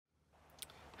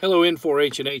Hello,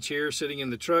 N4H&H here, sitting in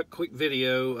the truck. Quick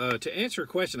video to answer a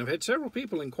question. I've had several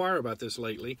people inquire about this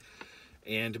lately,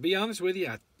 and to be honest with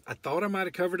you, I thought I might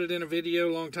have covered it in a video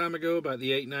a long time ago about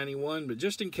the 891, but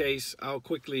just in case, I'll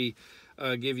quickly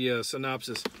give you a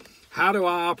synopsis. How do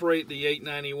I operate the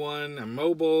 891? I'm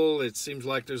mobile. It seems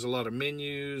like there's a lot of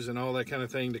menus and all that kind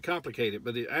of thing to complicate it,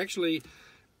 but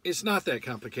it's not that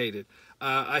complicated.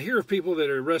 I hear of people that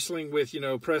are wrestling with,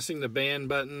 pressing the band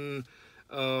button,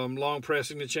 long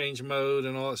pressing to change mode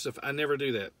and all that stuff. I never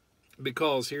do that,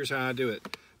 because here's how I do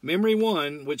it. Memory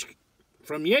 1, which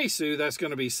from Yaesu, that's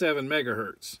going to be 7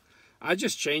 megahertz. I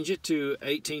just change it to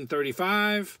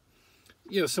 1835,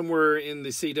 somewhere in the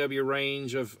CW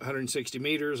range of 160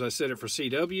 meters. I set it for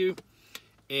CW,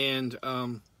 and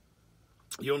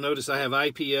you'll notice I have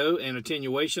IPO and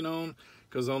attenuation on,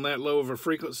 because on that low of a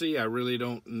frequency, I really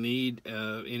don't need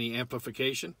any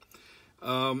amplification.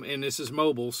 And this is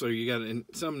mobile, so you got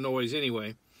some noise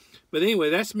anyway. But anyway,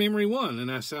 that's memory 1,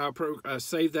 and I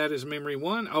save that as memory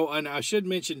 1. Oh, and I should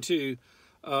mention too,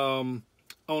 on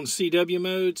CW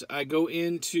modes, I go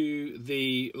into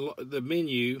the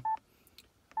menu,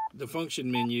 the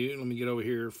function menu. Let me get over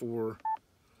here for,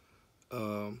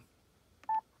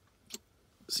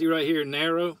 see right here,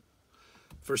 narrow.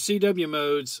 For CW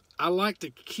modes, I like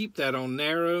to keep that on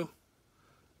narrow.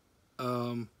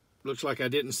 Looks like I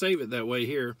didn't save it that way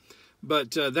here.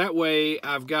 But that way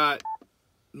I've got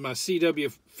my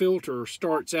CW filter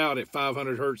starts out at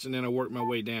 500 hertz and then I work my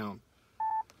way down.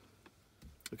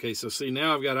 Okay, so see,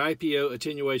 now I've got IPO,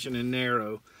 attenuation, and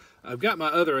narrow. I've got my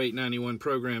other 891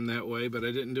 program that way, but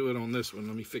I didn't do it on this one.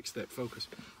 Let me fix that focus.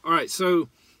 All right, so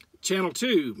channel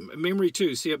 2, memory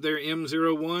 2. See up there,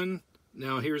 M01?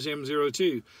 Now here's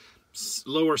M02.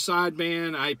 Lower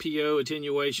sideband, IPO,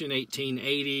 attenuation,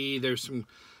 1880. There's some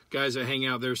guys that hang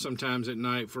out there sometimes at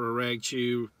night for a rag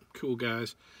chew. Cool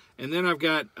guys. And then I've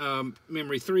got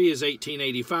memory 3 is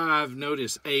 1885.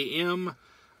 Notice AM,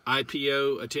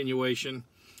 IPO, attenuation.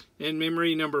 And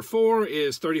memory number 4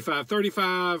 is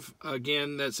 3535.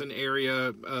 Again, that's an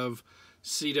area of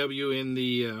CW in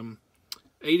the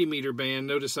 80 meter band.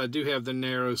 Notice I do have the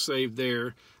narrow saved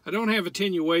there. I don't have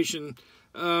attenuation.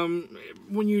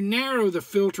 When you narrow the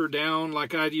filter down,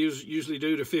 like I usually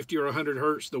do, to 50 or 100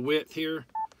 hertz, the width here,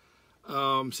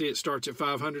 see it starts at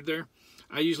 500 there.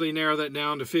 I usually narrow that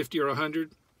down to 50 or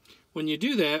 100. When you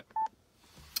do that,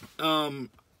 on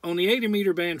the 80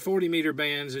 meter band, 40 meter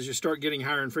bands, as you start getting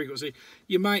higher in frequency,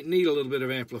 you might need a little bit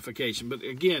of amplification. But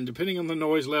again, depending on the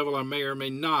noise level, I may or may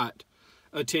not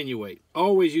attenuate.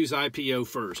 Always use IPO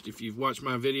first. If you've watched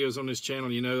my videos on this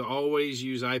channel, you know always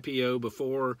use IPO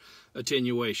before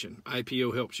attenuation.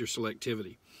 IPO helps your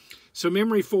selectivity. So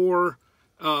memory 4,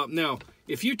 now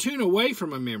if you tune away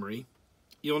from a memory,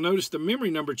 you'll notice the memory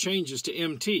number changes to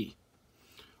MT.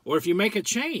 Or if you make a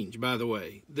change, by the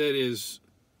way, that is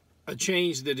a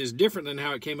change that is different than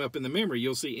how it came up in the memory,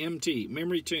 you'll see MT,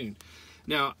 memory tune.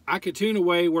 Now I could tune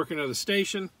away, work another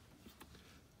station,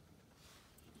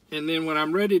 and then when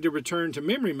I'm ready to return to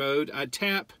memory mode, I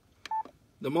tap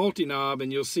the multi-knob and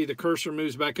you'll see the cursor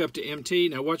moves back up to MT.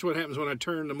 Now watch what happens when I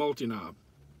turn the multi-knob.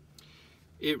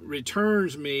 It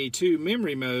returns me to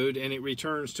memory mode, and it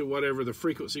returns to whatever the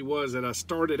frequency was that I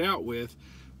started out with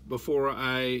before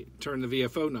I turned the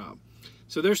VFO knob.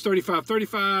 So there's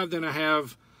 3535. Then I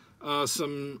have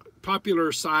some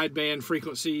popular sideband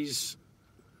frequencies.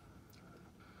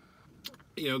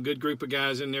 Good group of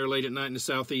guys in there late at night in the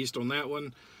southeast on that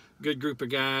one. Good group of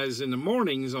guys in the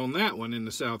mornings on that one in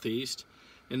the southeast.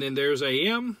 And then there's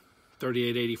AM,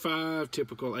 3885,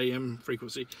 typical AM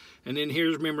frequency. And then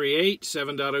here's memory 8,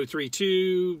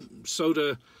 7.032.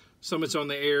 SOTA, summits on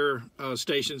the air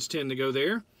stations tend to go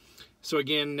there. So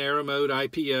again, narrow mode,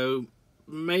 IPO,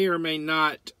 may or may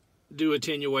not do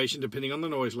attenuation depending on the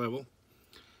noise level.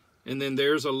 And then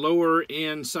there's a lower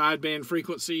end sideband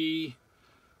frequency.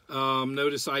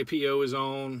 Notice IPO is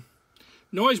on.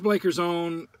 Noise breaker's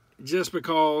on just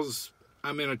because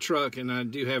I'm in a truck and I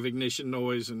do have ignition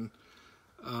noise, and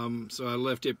so I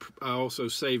left it. I also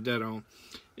saved that on.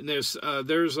 And there's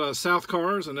South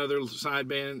Cars, another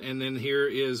sideband, and then here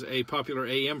is a popular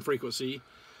AM frequency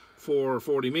for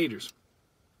 40 meters.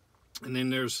 And then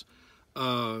there's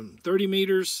 30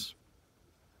 meters.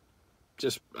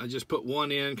 I just put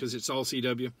one in because it's all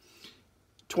CW.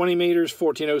 20 meters,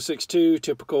 14062,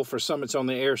 typical for summits on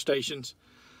the air stations.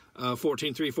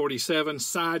 14347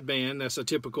 sideband, that's a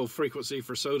typical frequency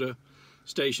for SOTA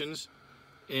stations.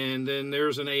 And then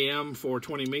there's an AM for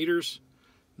 20 meters.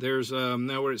 There's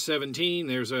now we're at 17.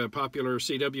 There's a popular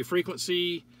CW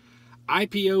frequency.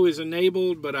 IPO is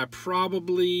enabled, but I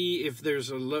probably, if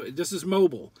there's this is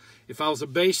mobile. If I was a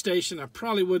base station, I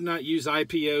probably would not use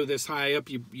IPO this high up.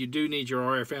 You do need your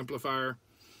RF amplifier.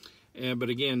 But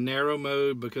again, narrow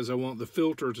mode, because I want the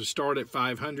filter to start at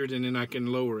 500 and then I can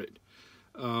lower it,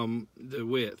 the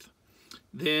width.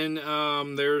 Then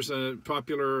there's a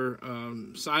popular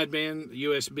sideband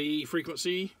USB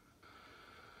frequency,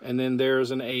 and then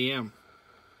there's an AM.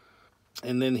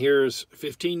 And then here's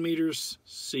 15 meters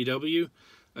CW.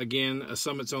 Again, a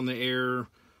Summits on the Air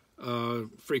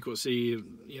frequency,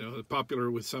 you know, popular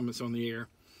with Summits on the Air.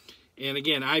 And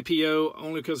again, IPO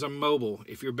only because I'm mobile.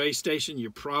 If you're base station,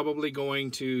 you're probably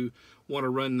going to want to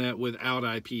run that without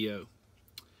IPO.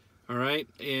 All right,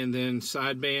 and then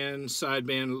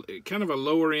sideband, kind of a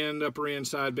lower end, upper end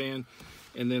sideband,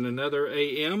 and then another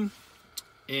AM,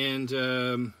 and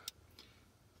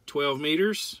 12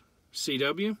 meters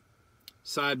CW,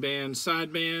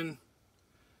 sideband,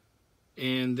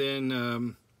 and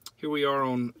then here we are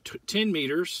on 10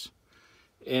 meters,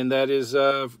 and that is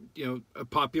you know, a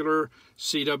popular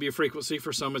CW frequency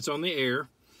for Summits on the Air.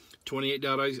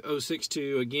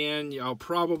 28.062. Again, I'll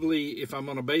probably, if I'm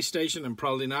on a base station, I'm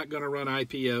probably not going to run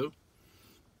IPO.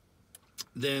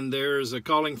 Then there's a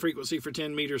calling frequency for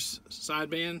 10 meters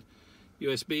sideband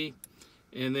USB.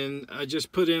 And then I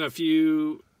just put in a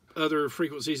few other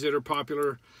frequencies that are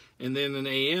popular, and then an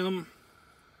AM.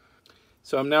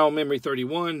 So I'm now on memory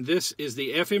 31. This is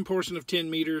the FM portion of 10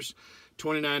 meters,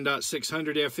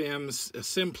 29.600 FMs,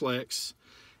 simplex.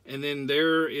 And then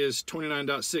there is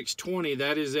 29.620.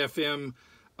 That is FM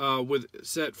with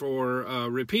set for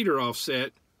repeater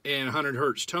offset and 100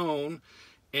 hertz tone.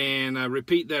 And I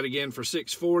repeat that again for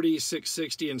 640,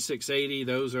 660, and 680.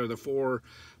 Those are the four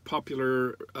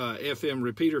popular FM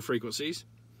repeater frequencies.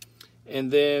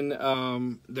 And then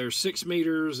there's 6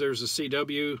 meters. There's a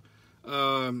CW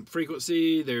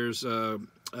frequency. There's a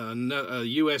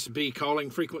USB calling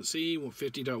frequency,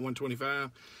 50.125.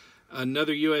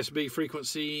 Another USB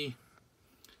frequency,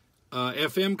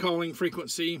 FM calling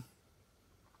frequency,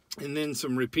 and then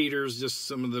some repeaters, just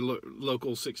some of the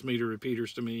local 6 meter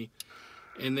repeaters to me.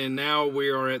 And then now we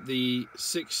are at the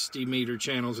 60 meter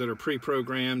channels that are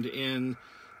pre-programmed in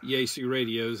Yaesu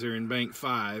radios. They're in bank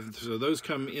 5, so those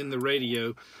come in the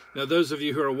radio. Now those of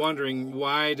you who are wondering,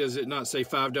 why does it not say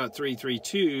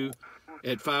 5.332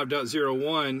 at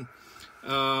 5.01?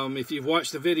 If you've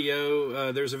watched the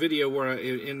video, there's a video where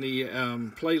in the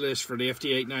playlist for the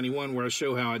FT-891 where I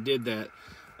show how I did that.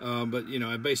 But you know,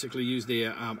 I basically used the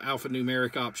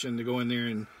alphanumeric option to go in there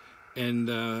and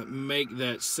make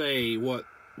that say what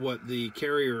the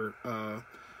carrier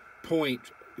point,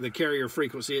 the carrier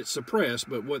frequency. It's suppressed,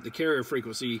 but what the carrier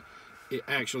frequency it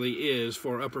actually is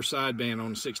for upper sideband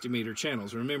on 60 meter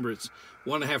channels. Remember, it's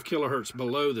 1.5 kilohertz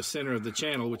below the center of the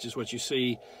channel, which is what you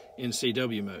see in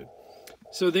CW mode.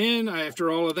 So then, after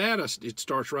all of that, it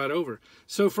starts right over.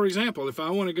 So, for example, if I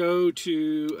want to go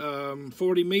to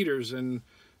 40 meters and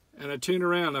I tune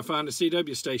around, I find a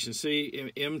CW station,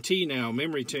 see MT now,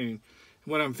 memory tune.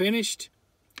 When I'm finished,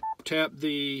 tap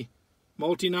the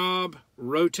multi-knob,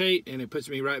 rotate, and it puts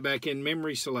me right back in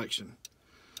memory selection.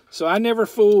 So I never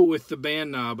fool with the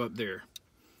band knob up there.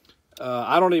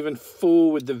 I don't even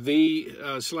fool with the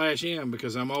V/M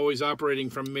because I'm always operating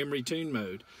from memory tune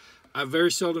mode. I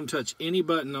very seldom touch any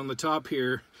button on the top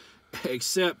here,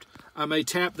 except I may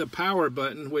tap the power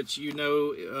button, which you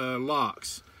know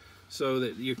locks, so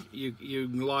that you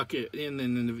lock it in,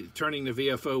 and turning the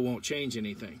VFO won't change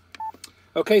anything.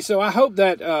 Okay, so I hope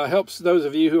that helps those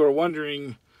of you who are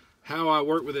wondering how I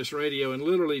work with this radio. And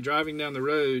literally driving down the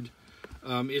road,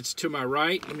 it's to my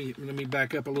right. Let me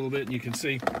back up a little bit, and you can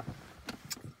see.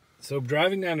 So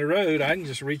driving down the road, I can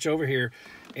just reach over here.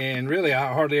 And really,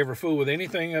 I hardly ever fool with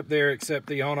anything up there except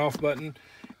the on-off button.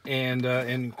 And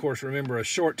of course, remember, a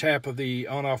short tap of the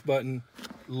on-off button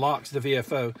locks the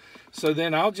VFO. So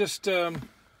then I'll just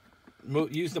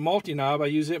use the multi-knob. I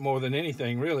use it more than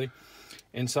anything, really.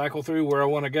 And cycle through where I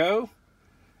want to go.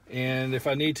 And if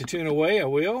I need to tune away, I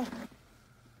will.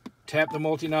 Tap the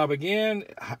multi-knob again.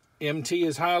 MT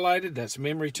is highlighted. That's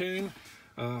memory tune.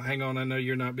 Hang on, I know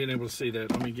you're not being able to see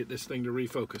that. Let me get this thing to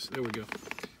refocus. There we go.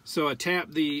 So I tap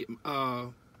the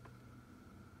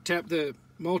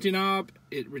multi-knob,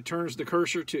 it returns the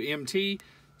cursor to MT,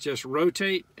 just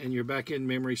rotate, and you're back in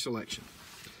memory selection.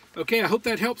 Okay, I hope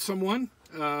that helps someone.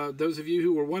 Those of you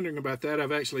who were wondering about that,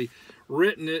 I've actually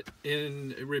written it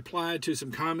and replied to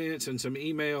some comments and some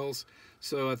emails.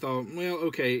 So I thought, well,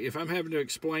 okay, if I'm having to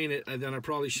explain it, then I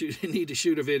probably need to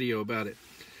shoot a video about it.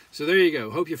 So there you go.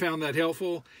 Hope you found that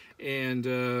helpful. And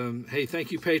hey,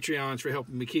 thank you Patreons for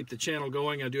helping me keep the channel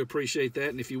going. I do appreciate that.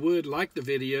 And if you would like the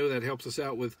video, that helps us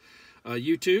out with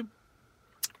YouTube.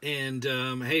 And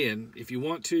hey, and if you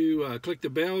want to click the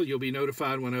bell, you'll be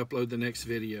notified when I upload the next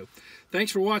video.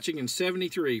 Thanks for watching in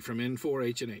 73 from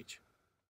N4H&H.